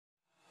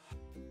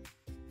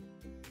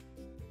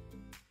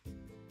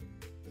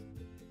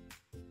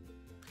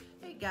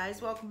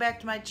guys, welcome back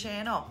to my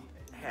channel.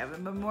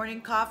 Having my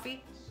morning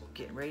coffee,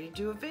 getting ready to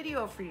do a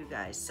video for you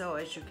guys. So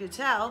as you can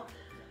tell,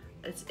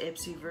 it's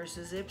Ipsy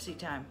versus Ipsy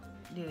time.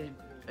 Need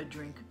a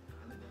drink.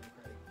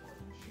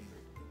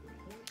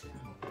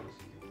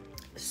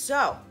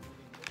 So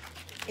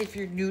if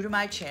you're new to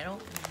my channel,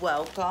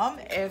 welcome.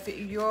 If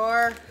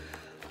you're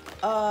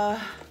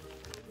a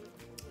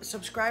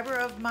subscriber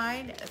of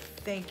mine,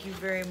 thank you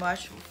very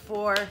much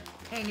for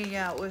hanging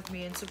out with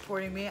me and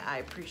supporting me. I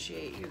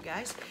appreciate you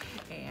guys.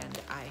 And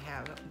I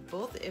have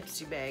both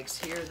Ipsy bags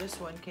here. This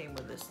one came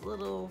with this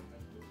little,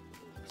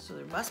 so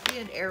there must be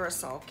an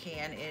aerosol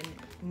can in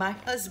my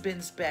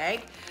husband's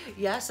bag.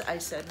 Yes, I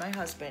said my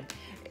husband.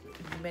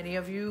 Many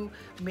of you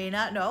may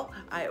not know,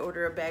 I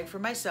order a bag for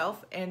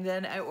myself and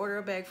then I order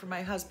a bag for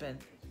my husband.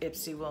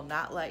 Ipsy will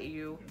not let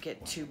you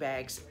get two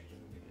bags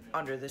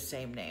under the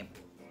same name.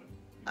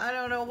 I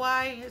don't know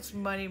why, it's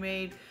money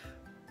made.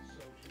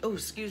 Oh,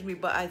 excuse me,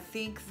 but I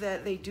think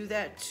that they do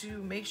that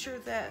to make sure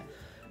that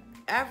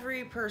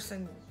every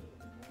person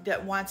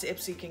that wants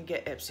Ipsy can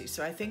get Ipsy.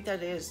 So I think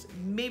that is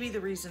maybe the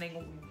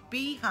reasoning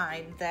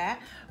behind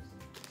that.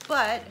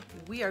 But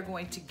we are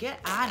going to get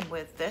on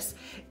with this.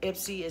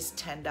 Ipsy is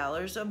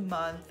 $10 a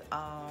month.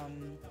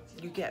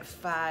 You get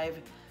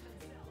 5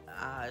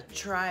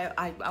 trial.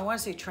 I want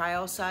to say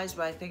trial size,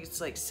 but I think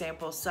it's like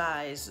sample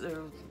size.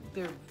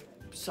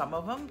 Some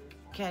of them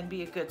can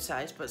be a good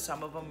size, but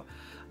some of them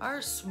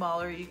are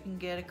smaller. You can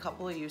get a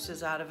couple of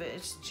uses out of it.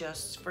 It's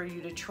just for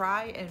you to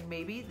try and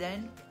maybe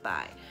then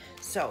buy.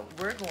 So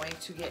we're going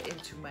to get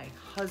into my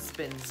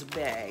husband's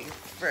bag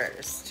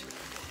first.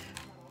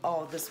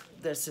 Oh,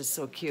 this is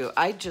so cute.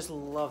 I just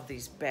love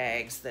these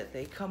bags that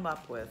they come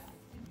up with.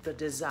 The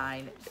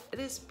design, it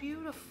is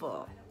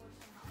beautiful.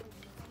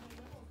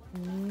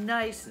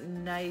 Nice,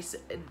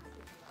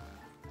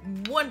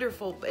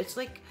 wonderful. It's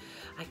like,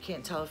 I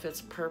can't tell if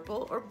it's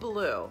purple or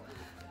blue.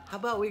 How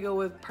about we go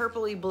with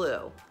purpley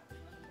blue?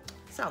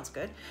 Sounds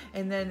good.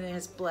 And then it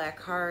has black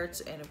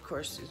hearts, and of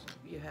course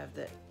you have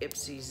the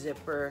Ipsy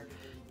zipper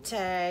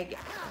tag.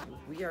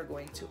 We are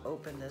going to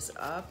open this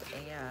up,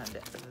 and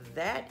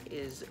that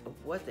is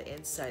what the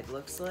inside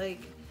looks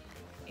like.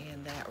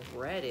 And that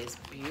red is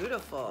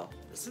beautiful.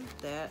 Isn't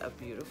that a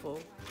beautiful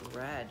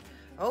red?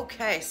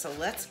 Okay, so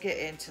let's get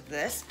into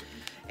this.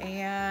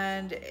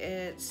 And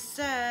it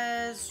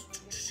says,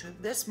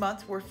 this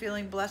month we're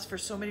feeling blessed for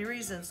so many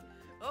reasons.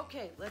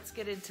 Okay, let's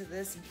get into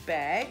this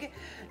bag.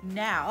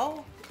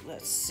 Now,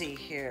 let's see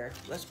here.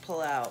 Let's pull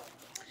out.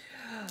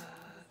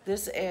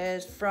 This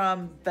is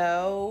from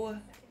BOXY.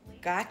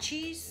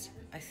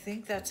 I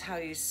think that's how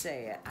you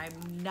say it. I'm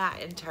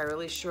not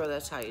entirely sure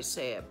that's how you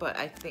say it, but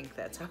I think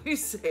that's how you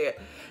say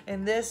it.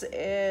 And this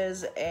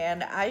is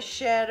an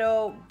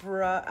eyeshadow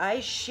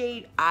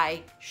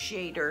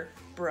shader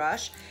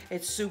brush.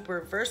 It's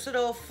super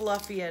versatile,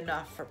 fluffy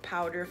enough for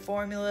powder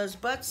formulas,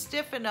 but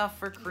stiff enough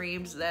for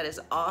creams. That is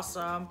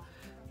awesome.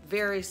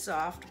 Very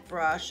soft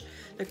brush.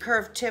 The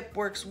curved tip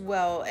works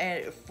well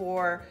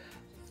for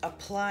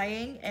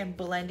applying and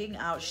blending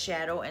out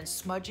shadow and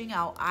smudging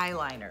out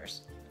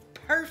eyeliners.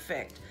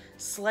 Perfect.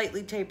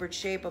 Slightly tapered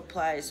shape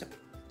applies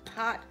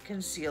pot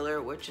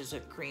concealer, which is a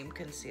cream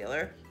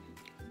concealer,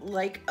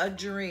 like a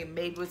dream,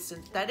 made with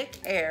synthetic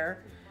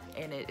hair,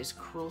 and it is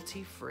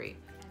cruelty free.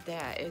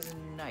 That is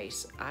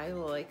nice. I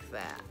like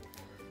that.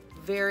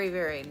 Very,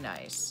 very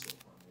nice.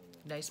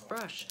 Nice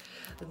brush.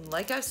 And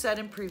like I've said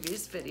in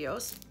previous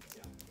videos,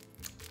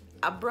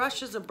 a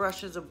brush is a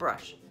brush is a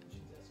brush.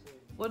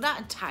 Well, not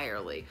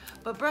entirely,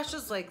 but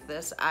brushes like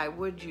this, I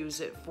would use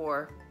it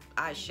for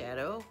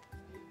eyeshadow.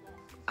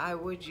 I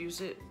would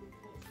use it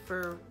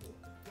for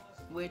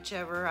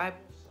whichever I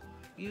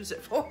use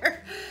it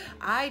for.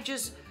 I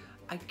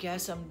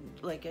guess I'm,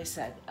 like I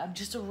said, I'm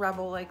just a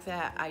rebel like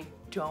that. I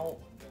don't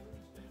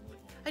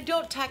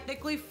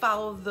technically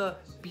follow the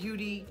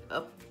beauty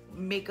of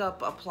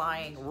makeup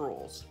applying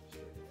rules.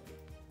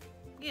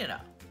 You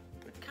know,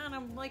 kind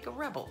of like a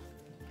rebel.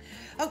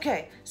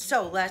 Okay,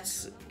 so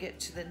let's get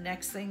to the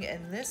next thing,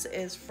 and this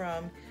is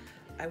from,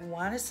 I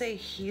want to say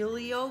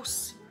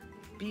Helios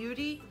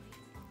Beauty,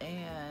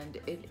 and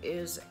it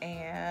is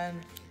an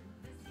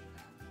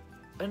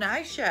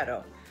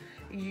eyeshadow.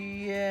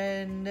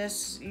 And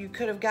this, you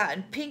could have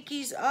gotten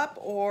pinkies up,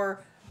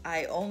 or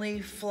I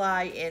only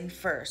fly in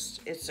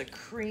first. It's a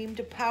cream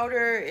to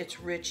powder. It's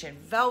rich and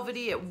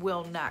velvety. It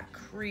will not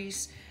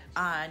crease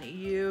on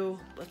you.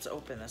 Let's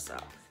open this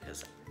up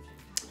because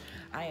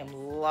I am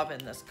loving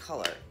this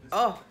color.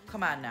 Oh,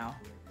 come on now.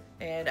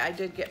 And I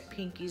did get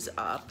pinkies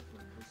up,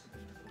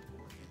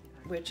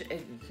 which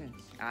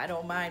I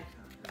don't mind.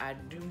 I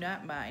do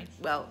not mind.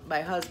 Well, my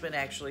husband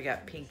actually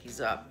got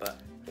pinkies up, but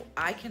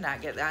I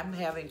cannot get that. I'm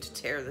having to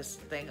tear this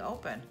thing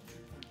open.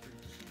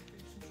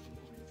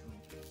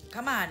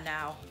 Come on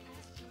now.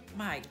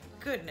 My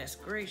goodness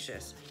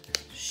gracious.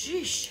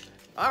 Sheesh.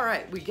 All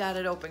right, we got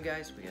it open,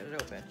 guys. We got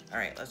it open. All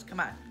right, let's, come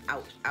on.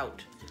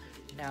 Out.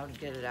 Now to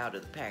get it out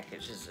of the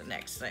package is the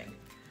next thing.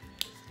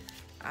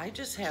 I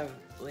just have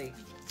like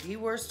the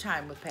worst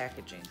time with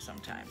packaging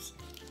sometimes.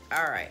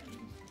 All right.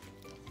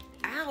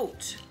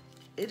 Out.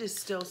 it is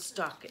still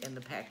stuck in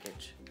the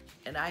package.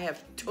 And I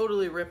have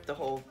totally ripped the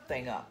whole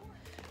thing up.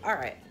 All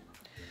right,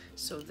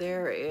 so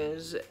there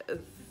is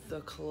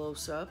the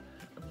close-up.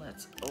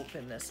 Let's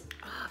open this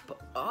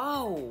up.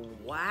 Oh,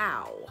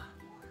 wow.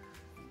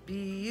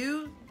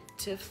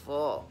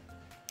 Beautiful.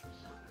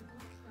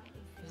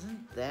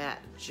 Isn't that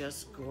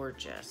just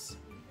gorgeous?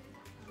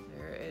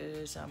 There it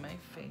is on my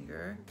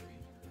finger.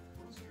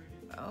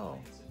 Oh,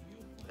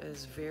 it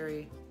is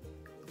very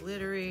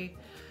glittery.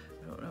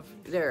 I don't know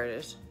if, there it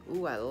is.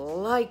 Ooh, I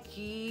like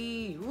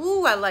it.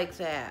 Ooh, I like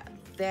that.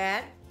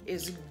 That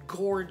is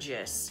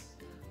gorgeous.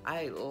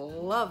 I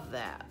love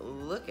that.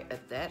 Look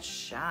at that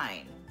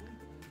shine.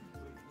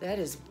 That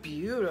is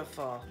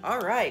beautiful.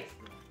 All right.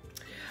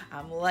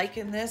 I'm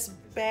liking this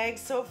bag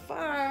so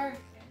far.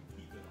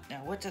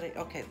 Now, what did I,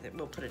 okay,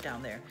 we'll put it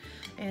down there.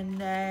 And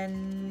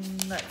then,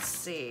 let's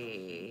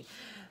see.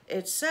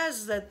 It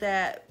says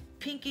that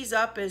Pinkies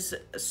Up is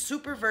a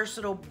super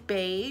versatile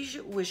beige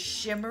with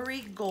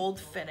shimmery gold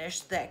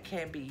finish that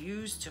can be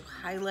used to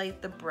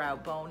highlight the brow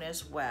bone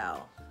as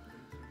well.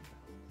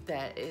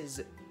 That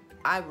is,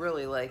 I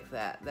really like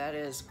that. That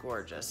is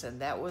gorgeous, and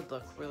that would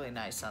look really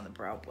nice on the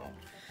brow bone.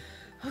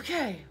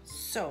 Okay,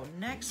 so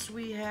next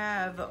we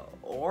have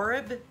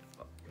Orib,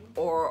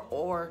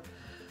 or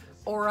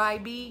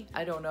Oribe,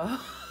 I don't know,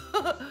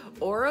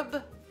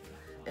 Orib.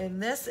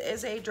 And this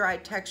is a dry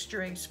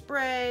texturing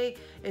spray.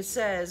 It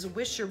says,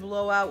 wish your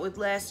blowout would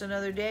last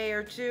another day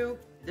or two.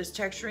 This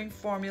texturing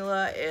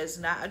formula is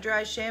not a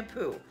dry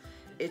shampoo.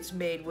 It's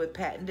made with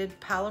patented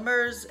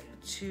polymers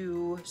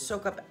to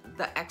soak up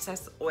the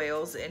excess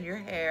oils in your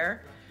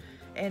hair.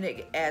 And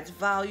it adds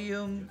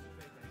volume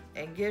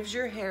and gives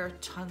your hair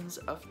tons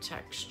of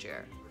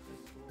texture.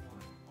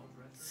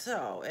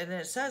 So, and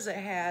it says it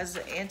has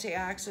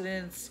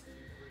antioxidant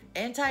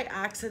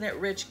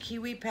rich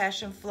kiwi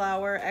passion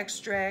flower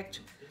extract.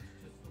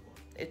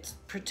 It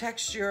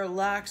protects your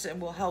locks and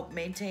will help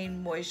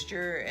maintain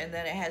moisture. And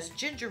then it has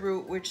ginger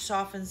root, which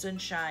softens and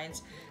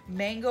shines,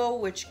 mango,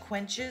 which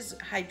quenches,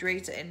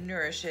 hydrates, and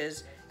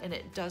nourishes, and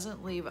it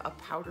doesn't leave a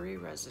powdery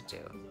residue.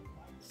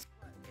 What is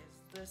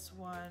this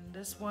one?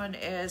 This one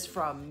is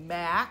from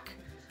MAC,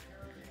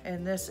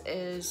 and this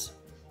is,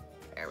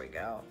 there we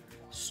go,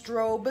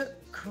 strobe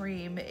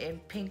cream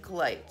in pink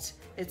light.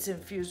 It's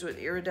infused with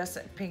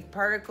iridescent pink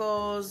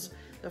particles.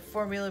 The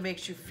formula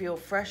makes you feel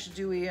fresh,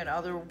 dewy, and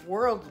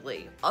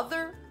otherworldly.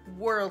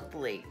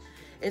 Otherworldly.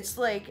 It's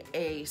like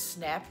a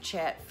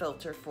Snapchat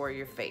filter for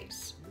your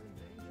face.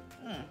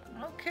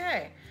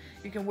 Okay.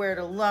 You can wear it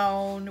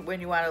alone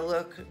when you want to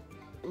look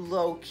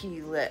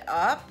low-key lit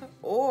up,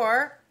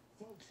 or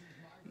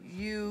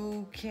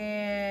you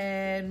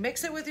can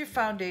mix it with your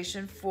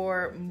foundation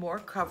for more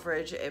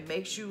coverage. It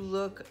makes you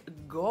look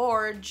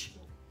gorge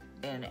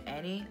in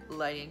any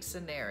lighting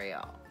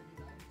scenario,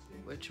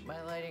 which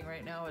my lighting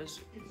right now is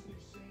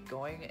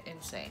going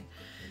insane.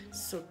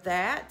 So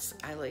that's,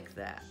 I like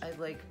that. I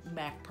like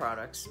MAC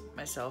products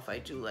myself. I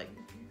do like,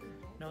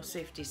 no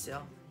safety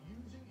seal.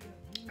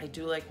 I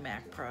do like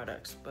MAC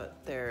products,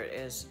 but there it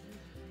is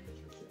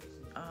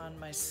on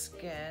my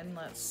skin.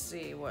 Let's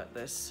see what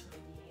this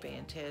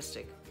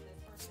fantastic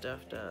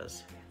stuff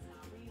does.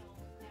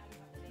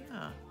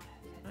 Yeah,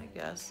 I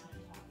guess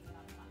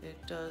it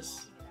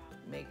does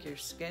make your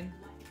skin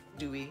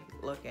dewy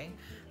looking.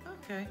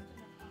 Okay,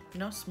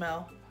 no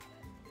smell.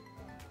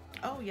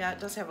 Oh yeah, it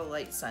does have a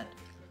light scent,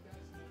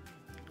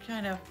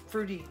 kind of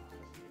fruity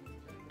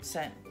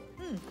scent.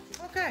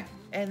 Okay,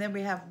 and then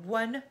we have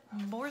one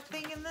more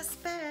thing in this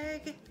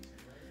bag,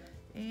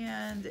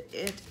 and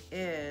it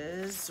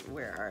is,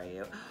 where are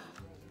you?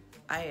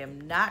 I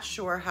am not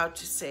sure how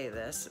to say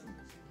this,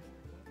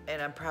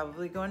 and I'm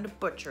probably going to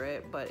butcher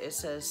it, but it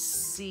says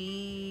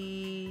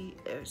Ciate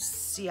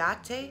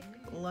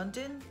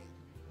London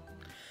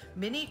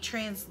Mini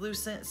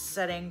Translucent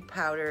Setting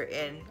Powder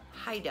in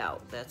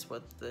Hideout. That's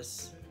what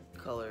this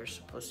color is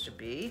supposed to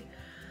be.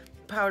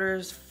 Powder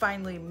is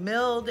finely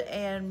milled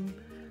and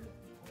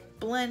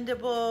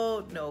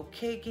blendable, no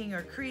caking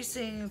or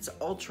creasing. It's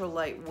ultra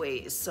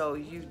lightweight, so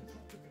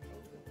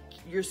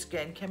your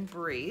skin can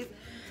breathe.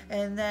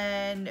 And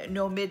then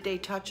no midday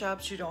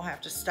touch-ups. You don't have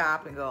to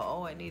stop and go,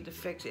 oh, I need to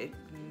fix it.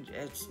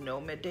 It's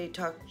no midday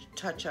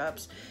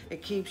touch-ups.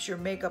 It keeps your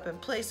makeup in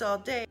place all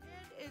day.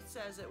 And it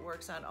says it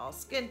works on all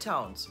skin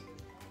tones.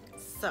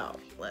 So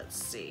let's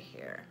see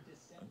here.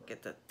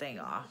 Get the thing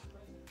off.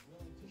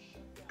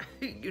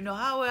 You know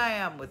how I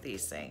am with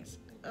these things.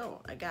 Oh,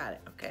 I got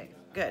it. Okay,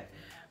 good.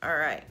 All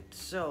right,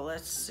 so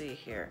let's see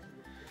here.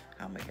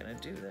 How am I gonna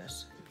do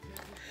this?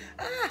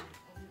 Ah!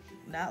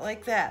 Not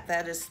like that.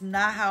 That is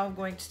not how I'm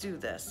going to do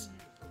this.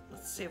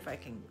 Let's see if I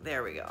can,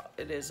 there we go.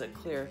 It is a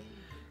clear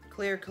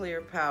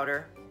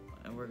powder,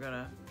 and we're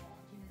gonna,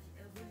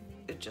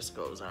 it just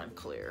goes on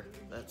clear,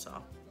 that's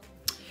all.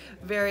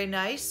 Very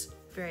nice,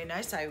 very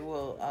nice. I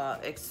will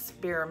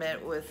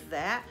experiment with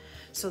that.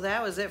 So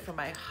that was it for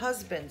my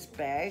husband's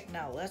bag.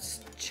 Now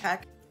let's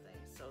check.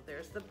 So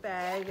there's the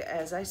bag.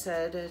 As I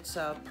said, it's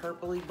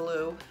purpley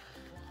blue.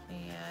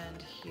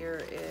 And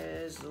here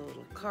is the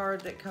little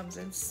card that comes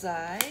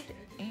inside.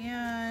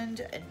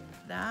 And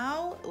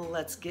now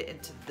let's get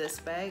into this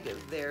bag.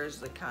 There's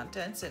the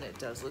contents, and it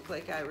does look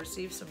like I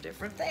received some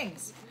different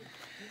things.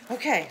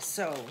 Okay,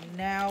 so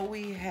now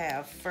we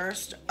have,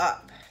 first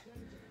up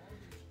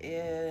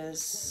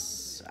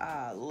is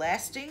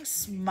Lasting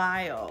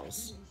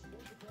Smiles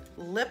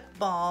lip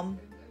balm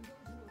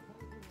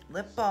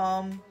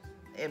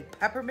in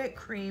peppermint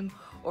cream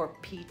or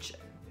peach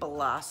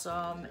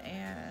blossom,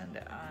 and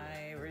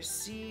I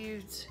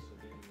received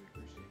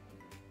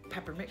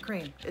peppermint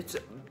cream. It's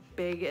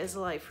big as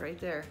life right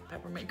there,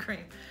 peppermint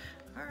cream.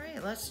 All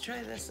right, let's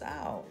try this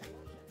out.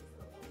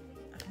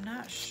 I'm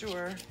not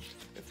sure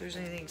if there's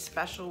anything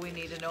special we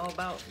need to know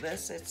about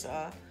this. It's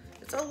a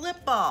lip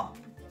balm.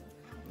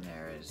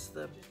 There is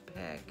the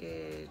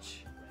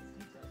package.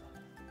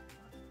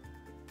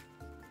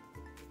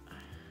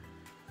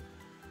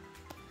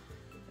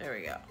 There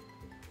we go.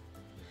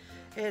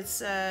 It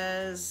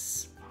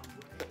says,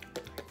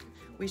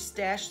 we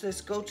stash this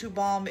go-to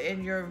balm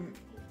in your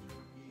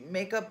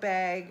makeup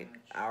bag,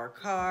 our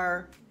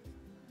car,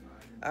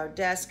 our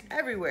desk,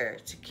 everywhere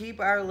to keep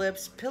our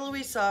lips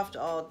pillowy soft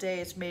all day.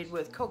 It's made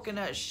with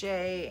coconut,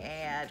 shea,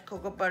 and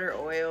cocoa butter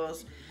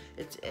oils.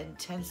 It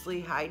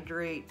intensely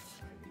hydrates,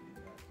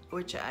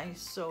 which I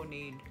so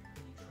need.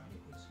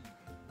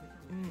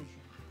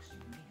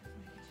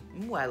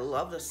 Ooh, I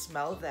love the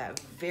smell of that.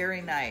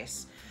 Very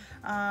nice.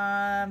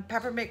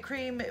 Peppermint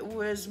cream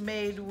was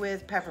made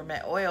with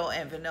peppermint oil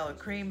and vanilla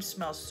cream.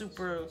 Smells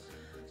super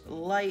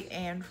light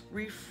and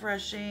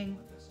refreshing.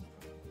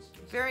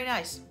 Very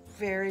nice.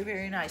 Very,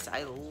 very nice.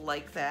 I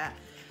like that.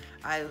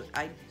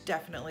 I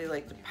definitely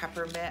like the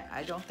peppermint.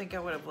 I don't think I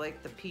would have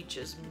liked the peach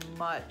as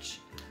much.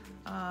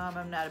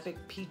 I'm not a big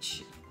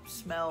peach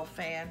smell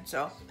fan,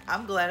 so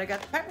I'm glad I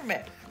got the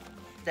peppermint.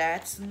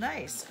 That's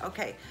nice.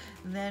 Okay,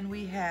 and then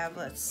we have,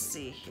 let's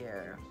see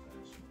here.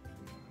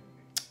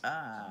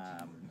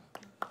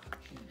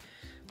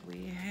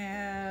 We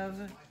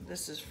have,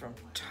 this is from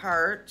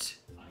Tarte,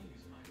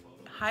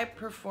 High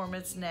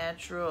Performance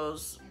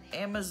Naturals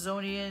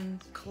Amazonian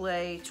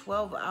Clay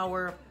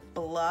 12-hour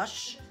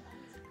blush.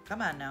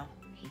 Come on now,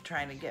 I'm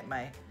trying to get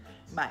my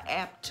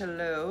app to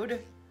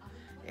load.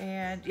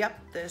 And yep,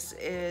 this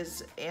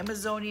is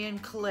Amazonian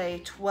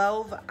Clay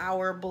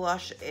 12-hour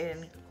blush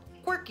in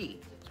Quirky.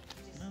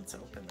 Let's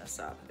open this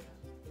up.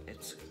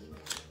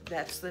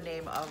 That's the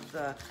name of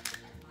the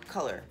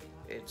color.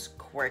 It's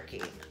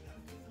Quirky.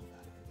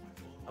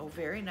 Oh,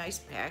 very nice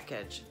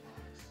package.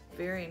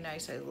 Very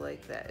nice. I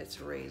like that.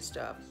 It's raised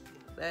up.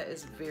 That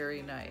is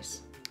very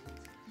nice.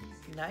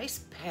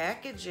 Nice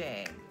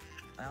packaging.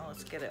 Well,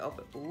 let's get it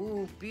open.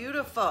 Ooh,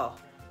 beautiful.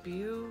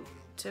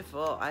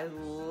 Beautiful. I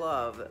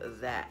love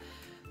that.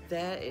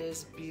 That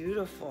is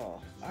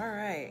beautiful. All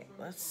right,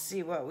 let's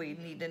see what we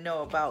need to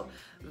know about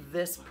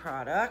this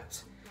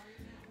product.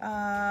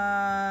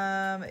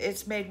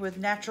 It's made with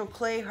natural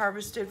clay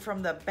harvested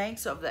from the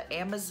banks of the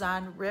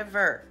Amazon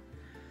River.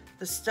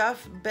 The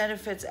stuff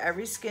benefits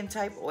every skin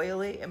type,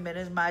 oily, it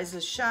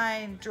minimizes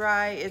shine,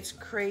 dry, it's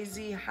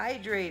crazy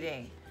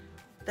hydrating.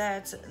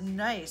 That's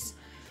nice.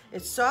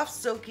 It's soft,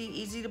 silky,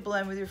 easy to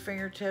blend with your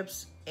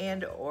fingertips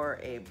and or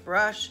a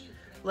brush.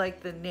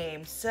 Like the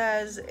name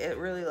says, it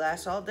really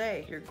lasts all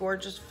day. Your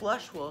gorgeous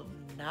flush will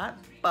not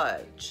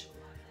budge.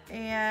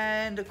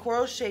 And the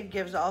coral shade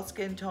gives all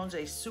skin tones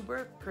a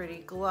super pretty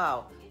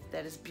glow.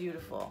 That is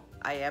beautiful.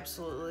 I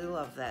absolutely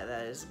love that.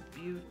 That is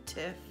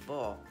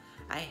beautiful.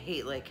 I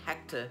hate like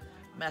heck to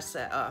mess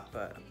that up,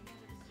 but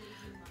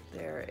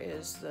there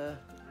is the,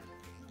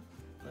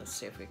 let's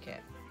see if we can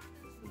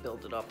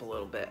build it up a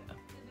little bit.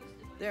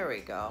 There we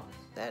go.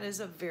 That is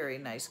a very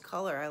nice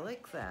color. I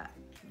like that.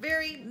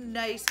 Very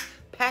nice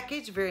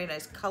package, very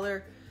nice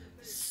color.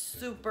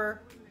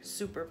 Super,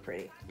 super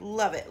pretty.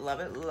 Love it, love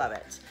it, love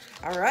it.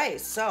 All right,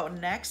 so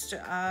next,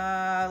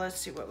 let's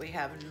see what we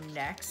have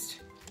next.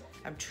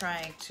 I'm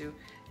trying to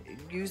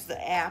use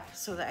the app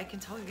so that I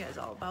can tell you guys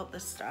all about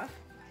this stuff.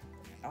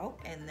 Oh,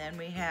 and then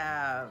we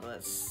have,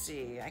 let's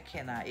see, I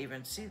cannot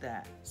even see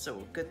that.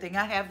 So good thing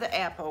I have the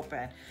app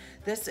open.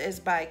 This is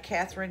by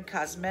Catherine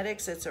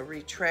Cosmetics. It's a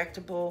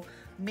retractable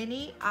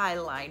mini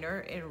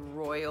eyeliner in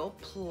Royal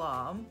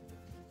Plum.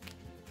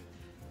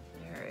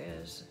 There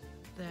is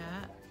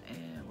that,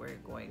 and we're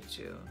going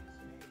to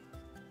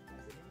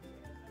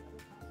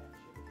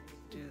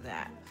do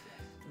that.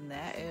 And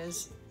that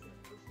is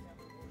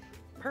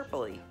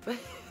purpley.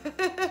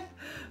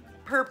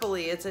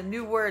 Purpley, it's a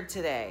new word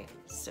today.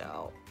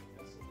 So,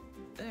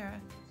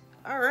 there.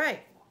 All right,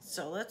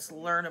 so let's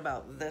learn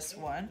about this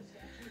one.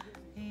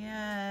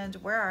 And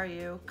where are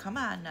you? Come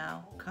on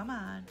now, come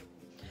on.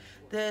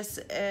 This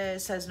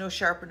says no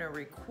sharpener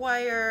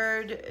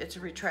required. It's a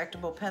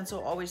retractable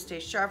pencil, always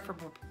stays sharp for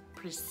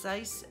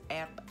precise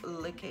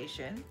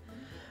application.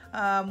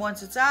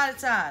 Once it's on,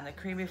 it's on. The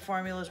creamy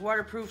formula is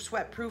waterproof,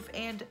 sweat-proof,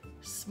 and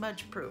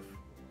smudge-proof.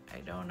 I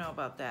don't know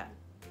about that.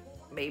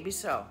 Maybe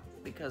so,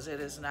 because it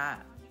is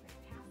not.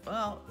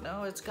 Well,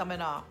 no, it's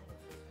coming off.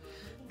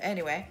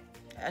 Anyway,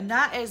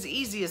 not as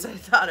easy as I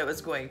thought it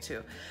was going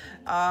to.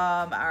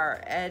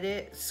 Our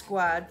Edit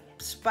Squad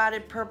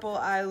Spotted Purple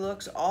Eye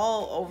looks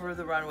all over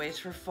the runways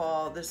for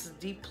fall. This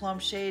deep plum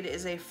shade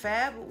is a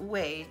fab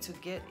way to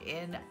get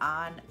in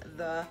on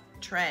the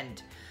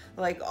trend.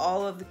 Like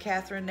all of the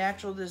Catherine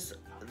Natural,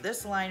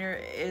 this liner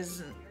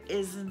is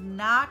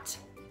not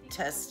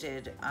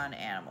tested on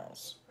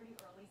animals.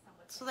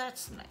 So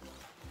that's nice.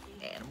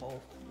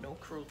 Animal, no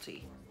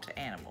cruelty to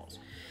animals.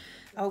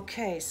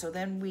 Okay, so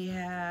then we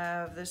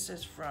have, this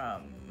is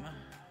from,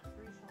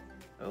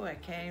 oh, I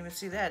can't even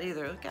see that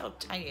either. Look how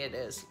tiny it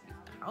is.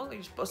 How are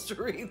you supposed to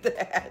read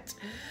that?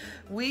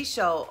 We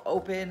shall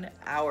open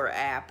our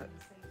app.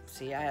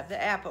 See, I have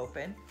the app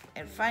open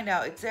and find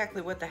out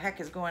exactly what the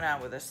heck is going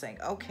on with this thing.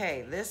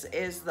 Okay, this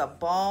is the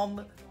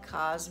Balm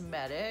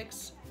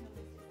Cosmetics.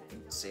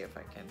 Let's see if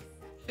I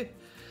can.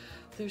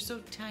 They're so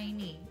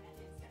tiny.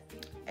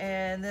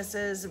 And this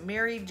is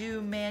Mary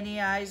Dew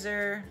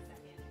Manizer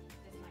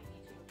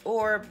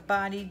or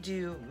Body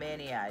Dew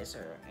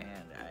Manizer.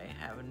 And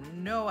I have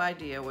no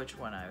idea which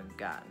one I've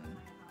gotten.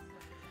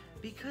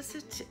 Because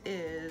it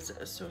is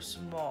so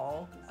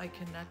small, I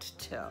cannot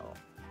tell.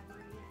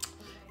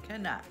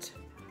 Cannot.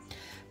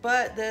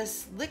 But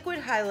this liquid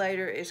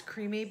highlighter is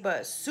creamy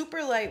but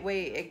super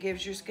lightweight. It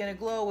gives your skin a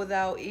glow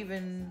without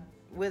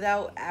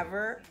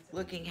ever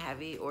looking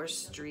heavy or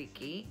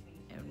streaky.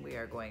 And we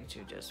are going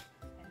to just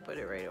put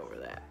it right over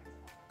that.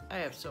 I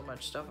have so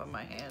much stuff on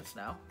my hands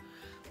now.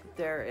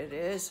 There it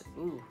is.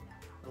 Ooh,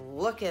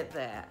 look at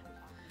that.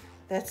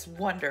 That's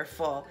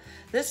wonderful.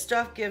 This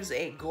stuff gives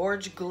a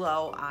gorge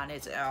glow on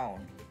its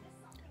own,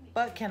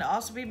 but can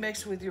also be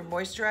mixed with your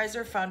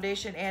moisturizer,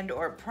 foundation, and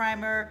or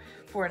primer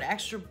for an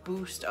extra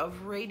boost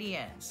of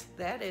radiance.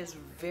 That is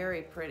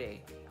very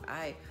pretty.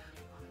 I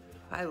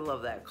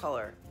love that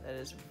color. That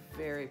is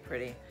very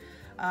pretty.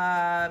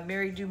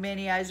 Mary Dew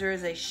Manizer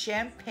is a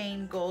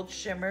champagne gold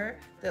shimmer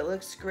that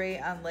looks great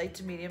on light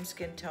to medium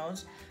skin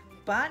tones.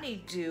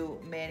 Bonnie Dew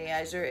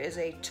Manizer is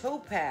a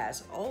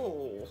topaz.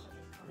 Oh,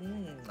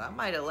 I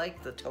might have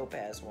liked the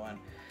topaz one.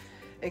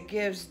 It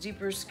gives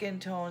deeper skin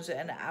tones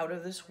and out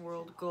of this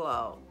world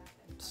glow.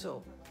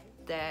 So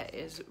that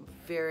is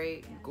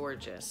very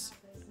gorgeous.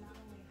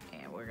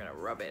 And we're gonna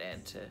rub it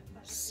in to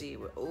see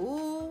what,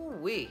 ooh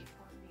wee.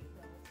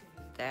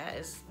 That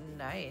is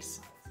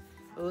nice.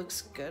 It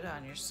looks good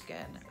on your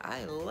skin.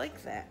 I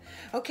like that.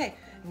 Okay,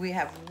 we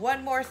have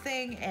one more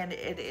thing, and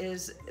it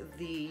is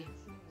the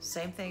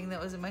same thing that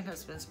was in my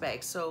husband's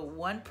bag. So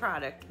one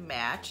product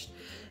matched,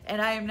 and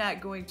I am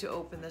not going to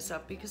open this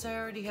up because I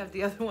already have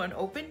the other one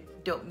open.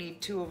 Don't need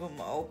two of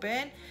them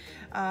open.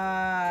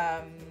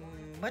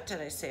 What did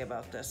I say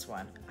about this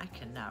one? I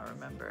cannot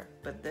remember,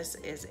 but this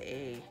is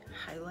a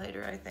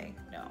highlighter, I think.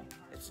 No,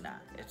 it's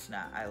not. It's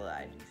not. I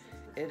lied.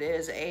 It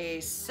is a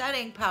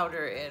setting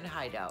powder in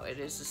Hideout. It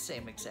is the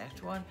same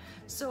exact one.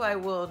 So I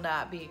will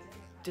not be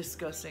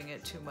discussing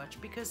it too much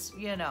because,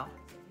 you know,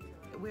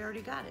 we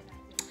already got it.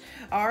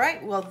 All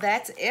right, well,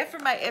 that's it for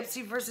my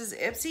Ipsy versus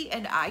Ipsy,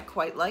 and I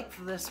quite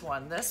liked this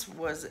one. This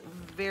was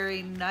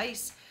very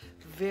nice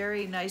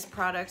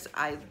products.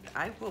 I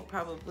will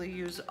probably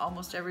use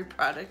almost every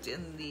product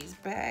in these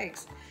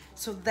bags.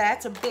 So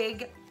that's a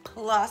big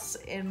plus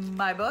in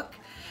my book.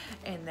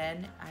 And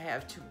then I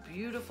have two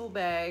beautiful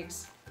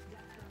bags.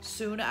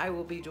 Soon I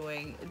will be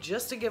doing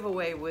just a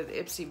giveaway with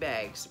Ipsy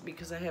bags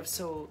because I have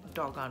so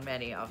doggone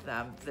many of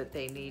them that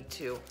they need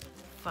to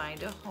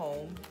find a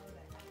home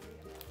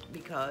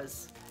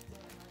because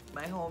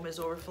my home is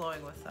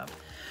overflowing with them.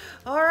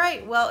 All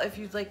right, well, if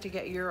you'd like to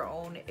get your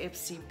own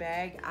Ipsy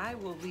bag, I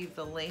will leave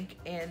the link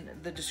in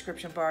the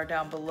description bar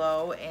down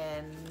below,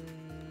 and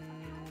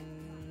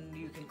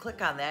you can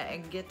click on that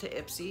and get to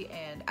Ipsy.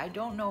 And I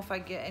don't know if I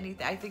get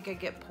anything. I think I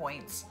get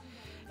points,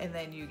 and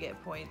then you get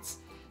points.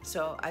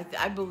 So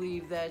I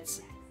believe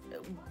that's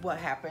what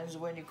happens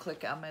when you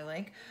click on my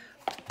link.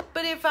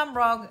 But if I'm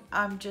wrong,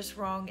 I'm just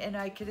wrong, and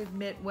I can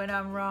admit when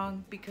I'm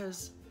wrong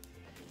because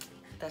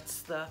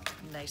that's the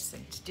nice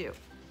thing to do.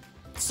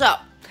 So,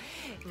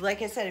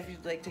 like I said, if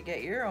you'd like to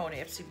get your own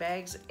Ipsy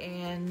bags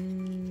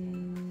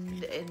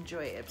and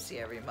enjoy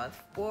Ipsy every month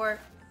for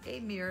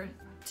a mere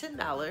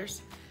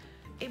 $10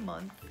 a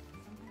month,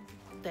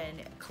 then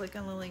click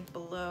on the link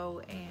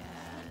below. And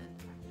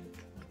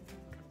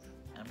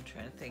I'm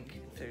trying to think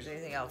if there's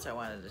anything else I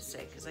wanted to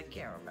say because I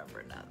can't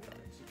remember nothing.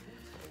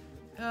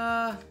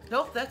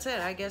 Nope, that's it.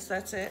 I guess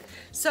that's it.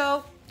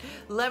 So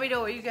let me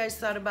know what you guys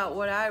thought about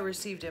what I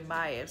received in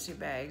my Ipsy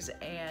bags,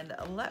 and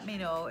let me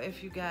know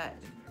if you got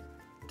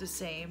the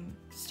same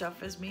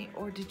stuff as me,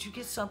 or did you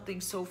get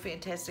something so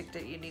fantastic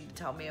that you need to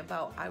tell me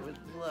about? I would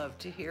love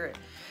to hear it.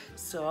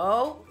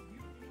 So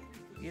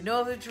you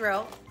know the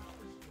drill.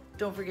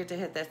 Don't forget to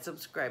hit that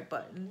subscribe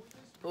button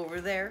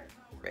over there,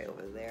 right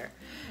over there,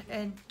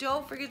 and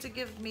don't forget to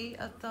give me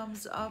a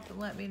thumbs up and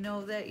let me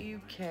know that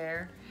you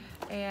care.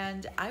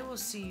 And I will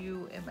see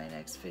you in my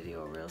next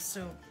video real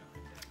soon.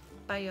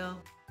 Bye, y'all.